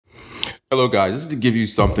Hello, guys. This is to give you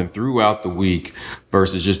something throughout the week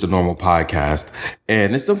versus just a normal podcast.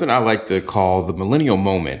 And it's something I like to call the millennial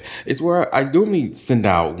moment. It's where I normally send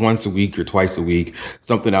out once a week or twice a week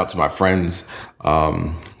something out to my friends.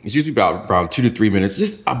 It's usually about around 2 to 3 minutes,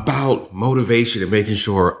 just about motivation and making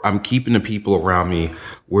sure I'm keeping the people around me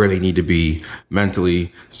where they need to be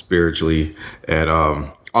mentally, spiritually, and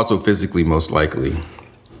also physically, most likely.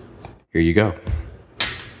 Here you go.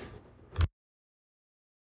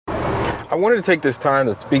 I wanted to take this time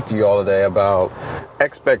to speak to you all today about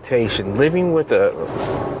expectation, living with a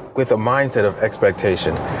mindset of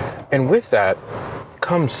expectation. And with that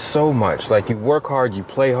comes so much. Like, you work hard, you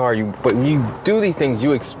play hard, but when you do these things,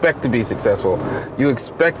 you expect to be successful. You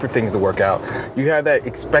expect for things to work out. You have that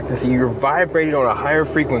expectancy. You're vibrating on a higher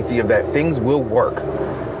frequency of that things will work.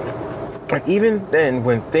 And even then,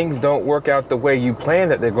 when things don't work out the way you plan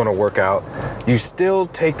that they're going to work out, you still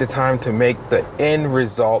take the time to make the end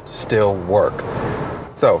result still work.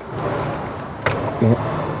 So,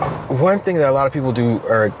 one thing that a lot of people do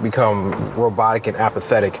or become robotic and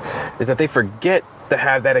apathetic is that they forget to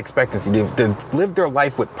have that expectancy, to live their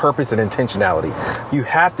life with purpose and intentionality. You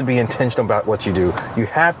have to be intentional about what you do. You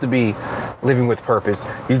have to be living with purpose.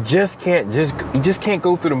 You just can't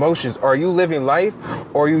go through the motions. Are you living life,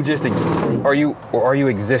 or are you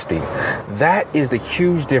existing? That is the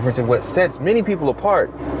huge difference in what sets many people apart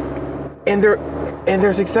in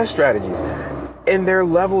their success strategies, in their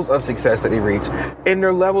levels of success that they reach, in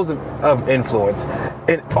their levels of influence,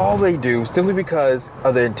 and all they do simply because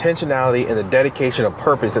of the intentionality and the dedication of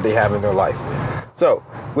purpose that they have in their life. So,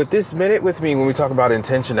 with this minute with me, when we talk about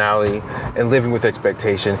intentionality and living with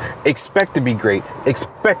expectation, expect to be great,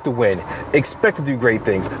 expect to win, expect to do great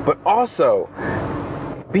things, but also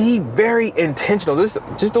be very intentional.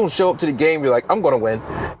 Just don't show up to the game and be like, I'm going to win,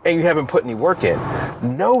 and you haven't put any work in.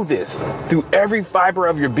 Know this through every fiber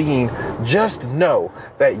of your being. Just know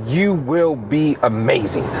that you will be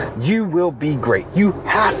amazing. You will be great. You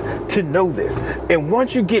have to know this. And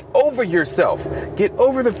once you get over yourself, get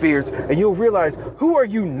over the fears, and you'll realize, who are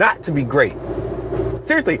you not to be great?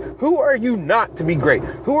 Seriously, who are you not to be great?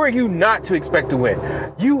 Who are you not to expect to win?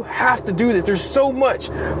 You have to do this. There's so much.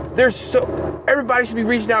 Everybody should be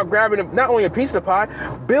reaching out, grabbing not only a piece of the pie,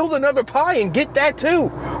 build another pie and get that too.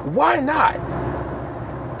 Why not?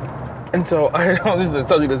 And so I know this is a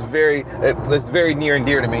subject that's very near and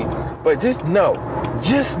dear to me, but just know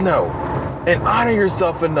and honor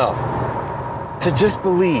yourself enough to just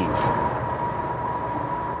believe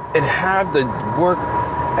and have the work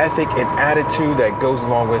ethic and attitude that goes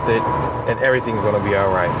along with it, and everything's going to be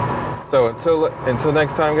all right. So until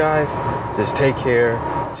next time, guys, just take care,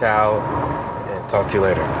 ciao, and talk to you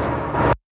later.